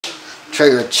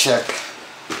Trigger check.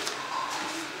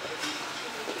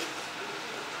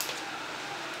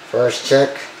 First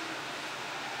check.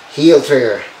 Heel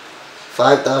trigger.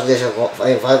 5,000 days of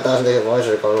voice,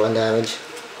 recover 1 damage.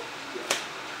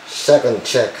 Second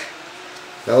check.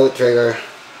 No trigger.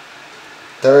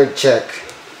 Third check.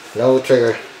 No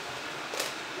trigger.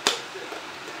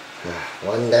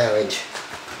 1 damage.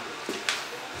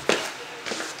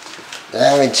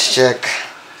 Damage check.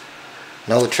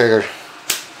 No trigger.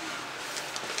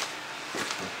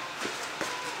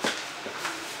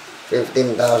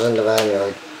 15,000 the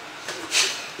Vanguard.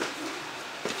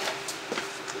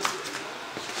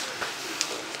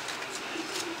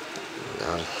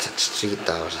 No, that's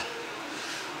 3,000.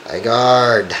 I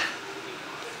guard.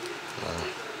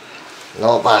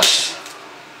 No pass.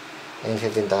 And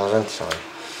 15,000. Sorry.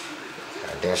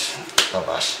 There's no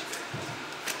pass.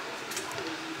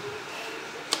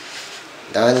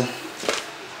 Done.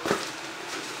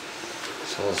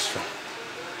 So let's try.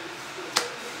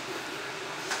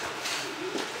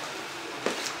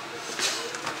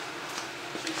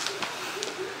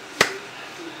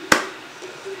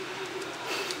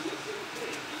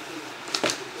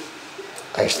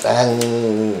 I stand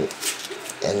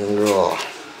and draw.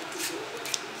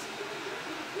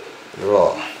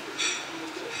 Draw.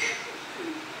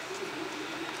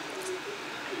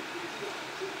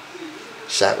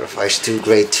 Sacrifice 2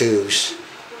 grade 2s.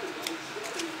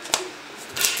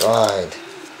 Tried.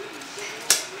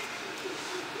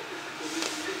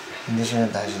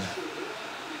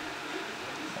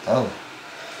 Oh.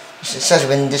 It says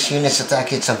when this unit's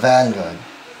attack, it's a Vanguard.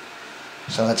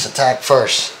 So let's attack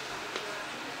first.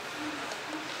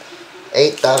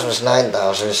 8,000 is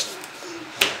 9,000.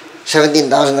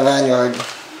 17,000 the Vanguard.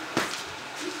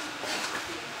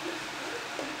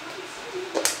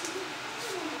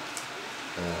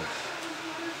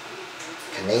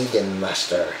 Canadian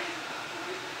Master.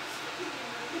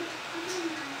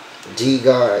 G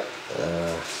guard.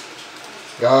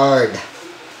 Guard.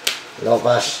 No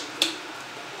pass.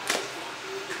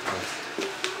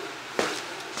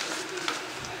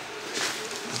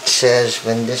 It says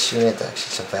when this unit attacks,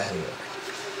 it's a Vanguard.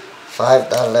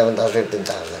 5,000, 11,000,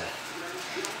 15,000.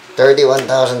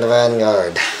 31,000 the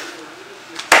Vanguard.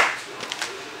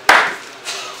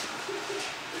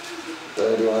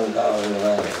 31,000 the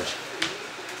Vanguard.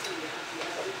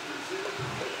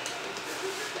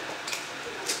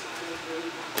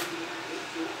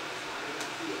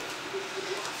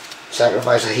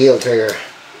 Sacrifice a heel trigger.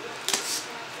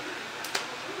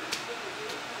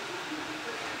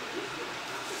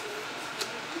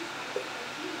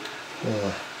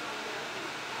 Yeah.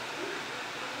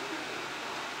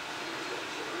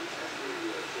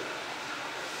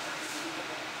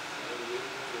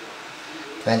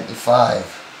 $25.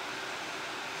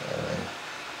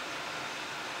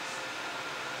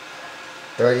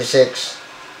 36.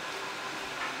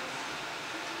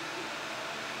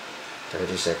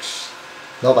 36.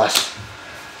 No pass.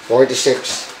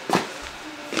 46.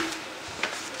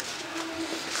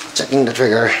 Checking the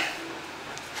trigger.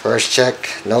 First check,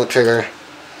 no trigger.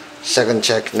 Second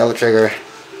check, no trigger.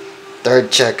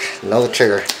 Third check, no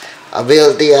trigger.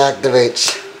 Ability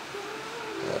activates.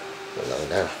 Below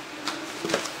there.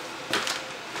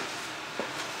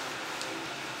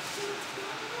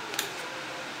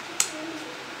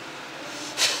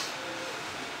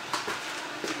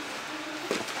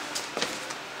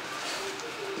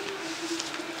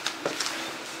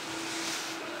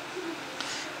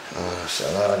 So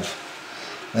now,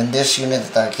 when this unit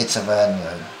attack hits a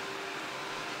Vanguard,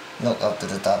 look up to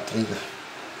the top trigger.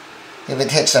 If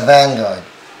it hits a Vanguard,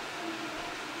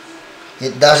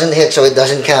 it doesn't hit, so it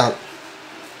doesn't count.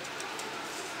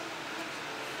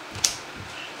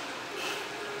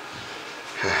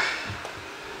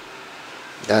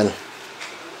 Done.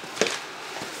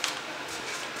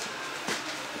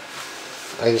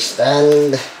 I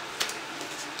stand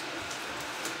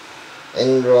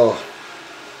and draw.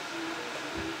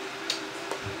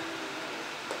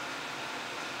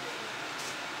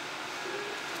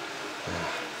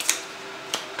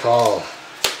 Call.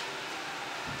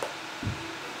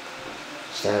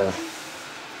 So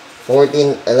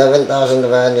 11,000 the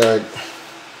Vanguard.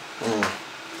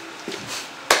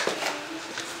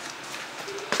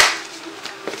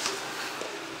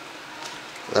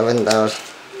 11,000.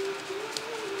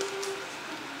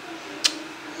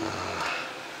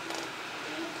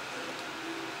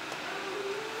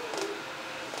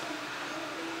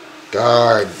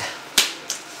 Guard.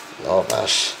 No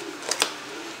pass.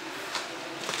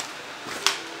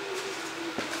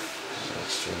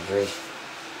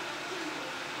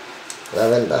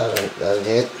 11,000 doesn't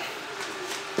hit.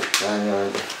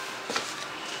 Vanguard.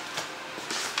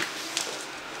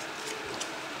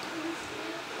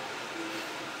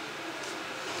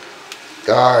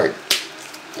 Guard.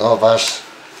 No pass.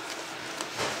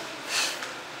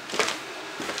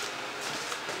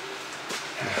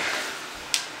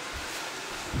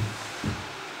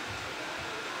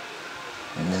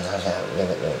 And then I have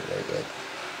limit, very good.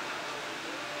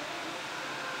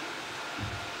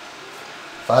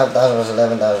 5,000 was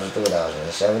 11,000 was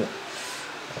 2,000.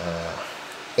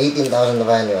 18,000 the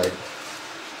Vanguard.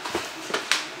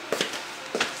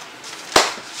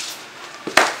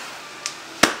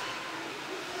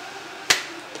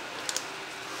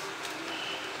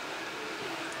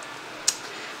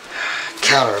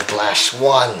 Counter blast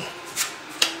 1.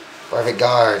 Perfect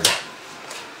guard.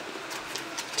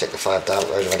 Check the 5,000.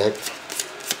 Where's my deck?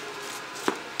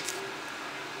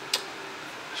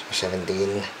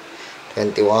 17,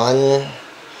 21.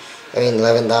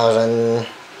 11,000.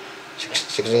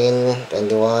 16,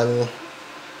 21.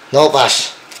 No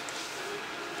pass.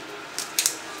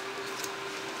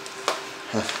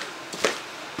 Huh.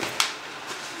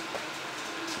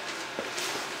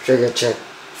 Trigger check.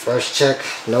 First check,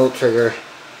 no trigger.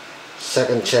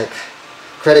 Second check,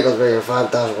 critical trigger,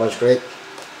 5,000 once great.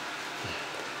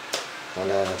 No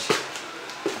damage.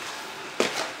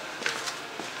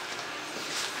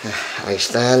 I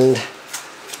stand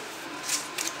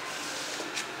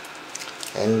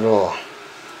and draw.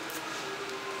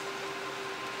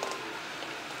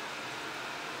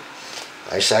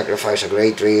 I sacrifice a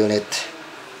grade 3 unit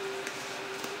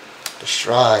to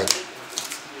stride.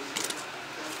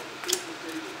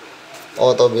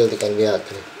 Auto ability can be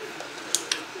active.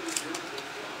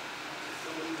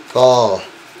 Call.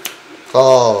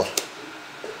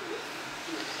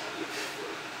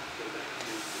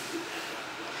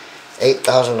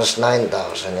 8,000 plus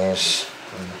 9,000 is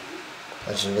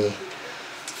what's the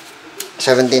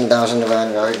 17,000 the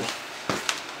Vanguard.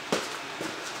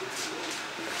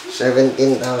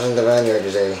 17,000 the Vanguard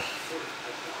is a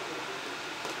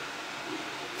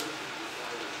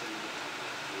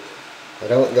I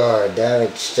don't guard,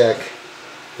 damage check,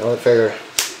 no trigger,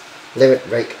 limit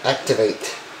break,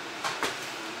 activate.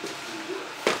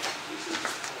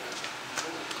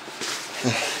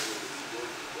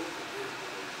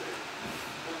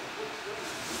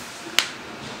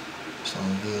 So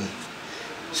the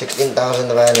 16,000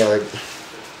 the Vanguard.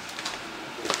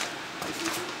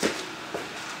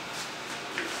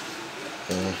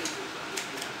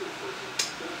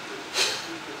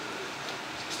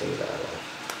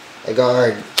 A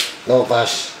guard, no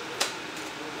pass.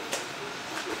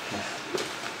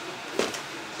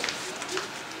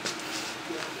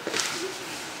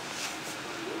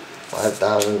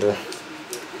 5,000 to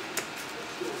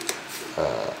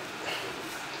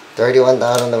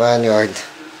 31,000 the Vanguard.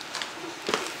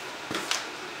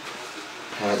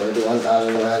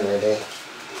 31,000 the Vanguard, eh?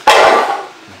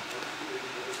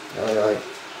 Vanguard.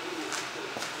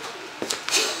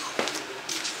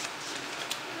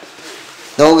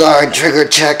 No guard, trigger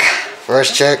check.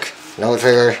 First check, no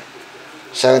trigger.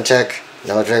 Second check,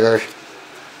 no trigger.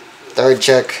 Third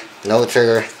check, no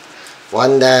trigger.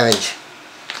 1 damage.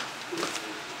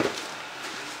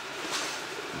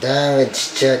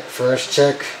 Damage check, first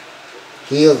check.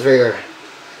 Heal trigger.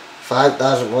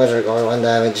 5,000 points record, 1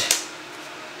 damage.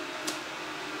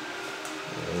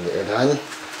 And you're done.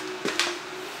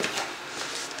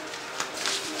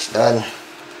 It's done.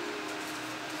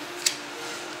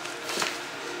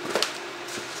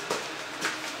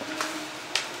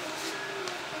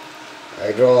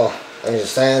 I draw. I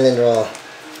just stand and draw.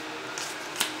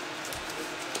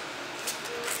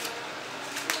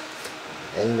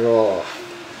 And draw.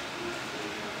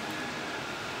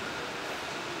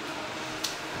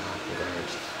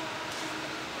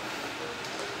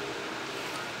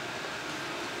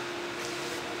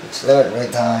 It's load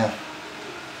right time.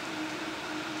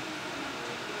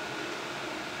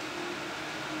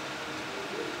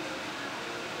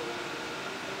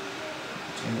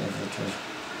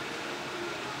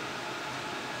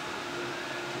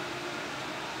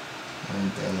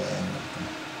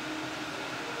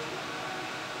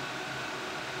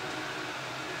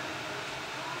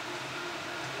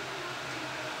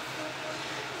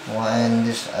 When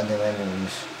this other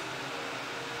enemies.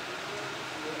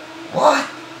 What?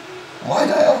 Why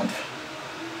did I up?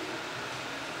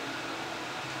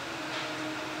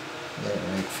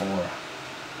 They're like 4.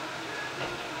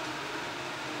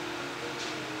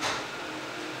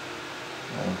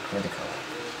 Oh, critical.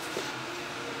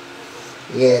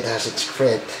 Yeah, it has its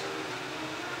crit.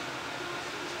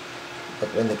 But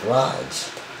when it rides,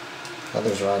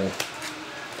 nothing's riding.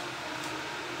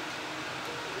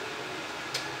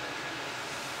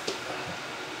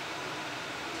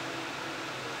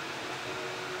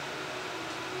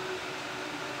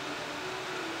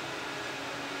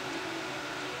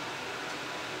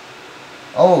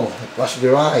 Oh, it must be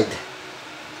ride.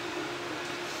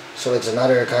 So it's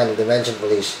another kind of dimension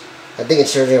police. I think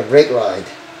it's certainly a brake ride.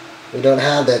 We don't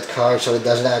have that card, so it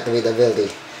doesn't activate the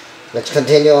ability. Let's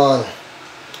continue on.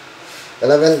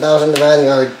 11,000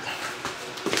 Vanguard.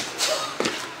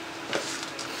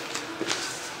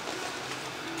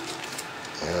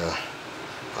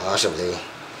 Possibly.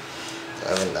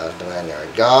 11,000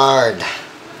 Vanguard. Guard.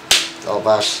 No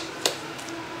pass.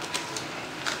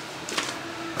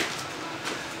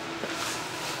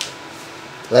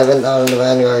 $11,000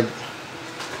 Vanguard.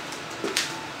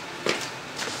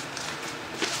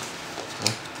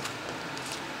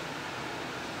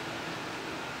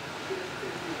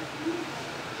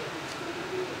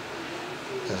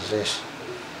 What's this?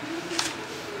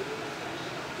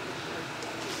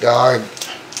 Guard.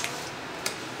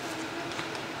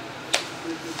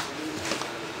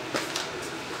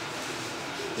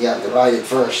 You have to ride it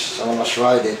first. Someone must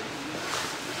ride it.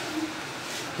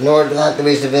 In order to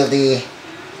activate the ability,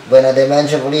 when a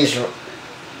dimension police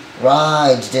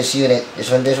rides this unit, this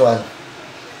one,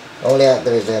 only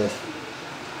activates them.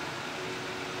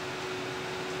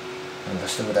 And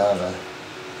plus 2,000.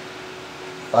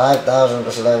 5,000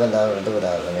 plus 11,000 plus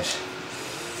 2,000 is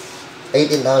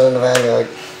 18,000 Vanguard.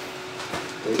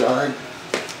 Guard.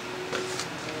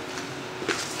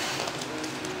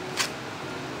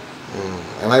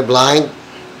 Am I blind?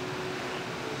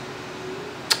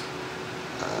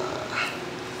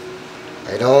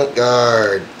 I don't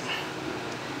guard.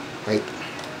 Wait.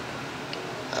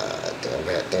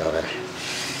 Think over.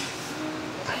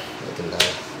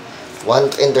 One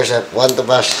to intercept, one to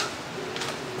pass.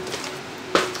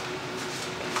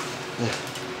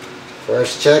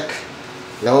 First check,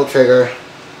 no trigger.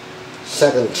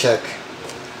 Second check,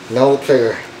 no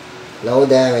trigger, no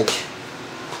damage.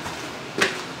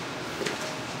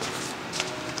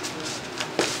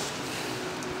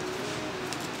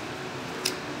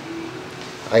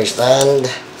 I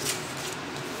stand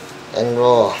and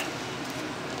roll.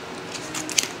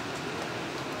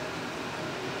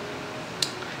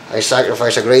 I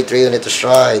sacrifice a grade 3 unit to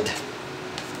stride.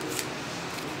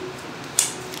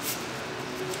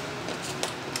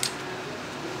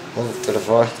 Move to the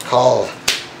fourth. Call.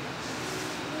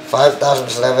 5,000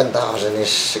 plus 11,000 is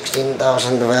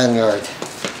 16,000 Vanguard.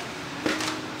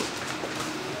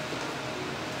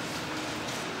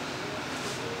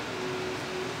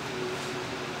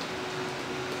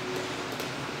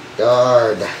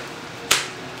 Guard.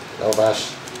 No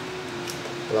pass.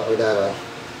 Lock with that one.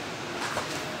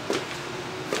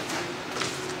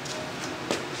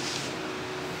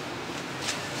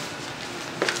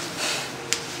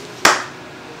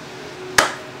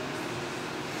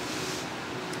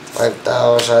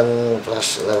 $5,000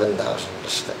 plus 11,000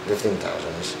 plus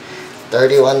 15,000 is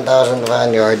 31,000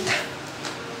 Vanguard.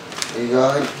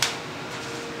 Guard.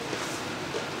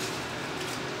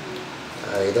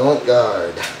 I don't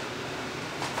guard.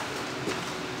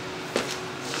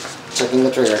 Checking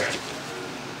the trigger.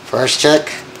 First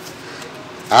check.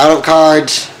 Out of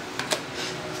cards.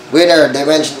 Winner,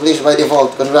 Dimension Police by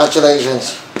default.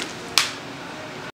 Congratulations.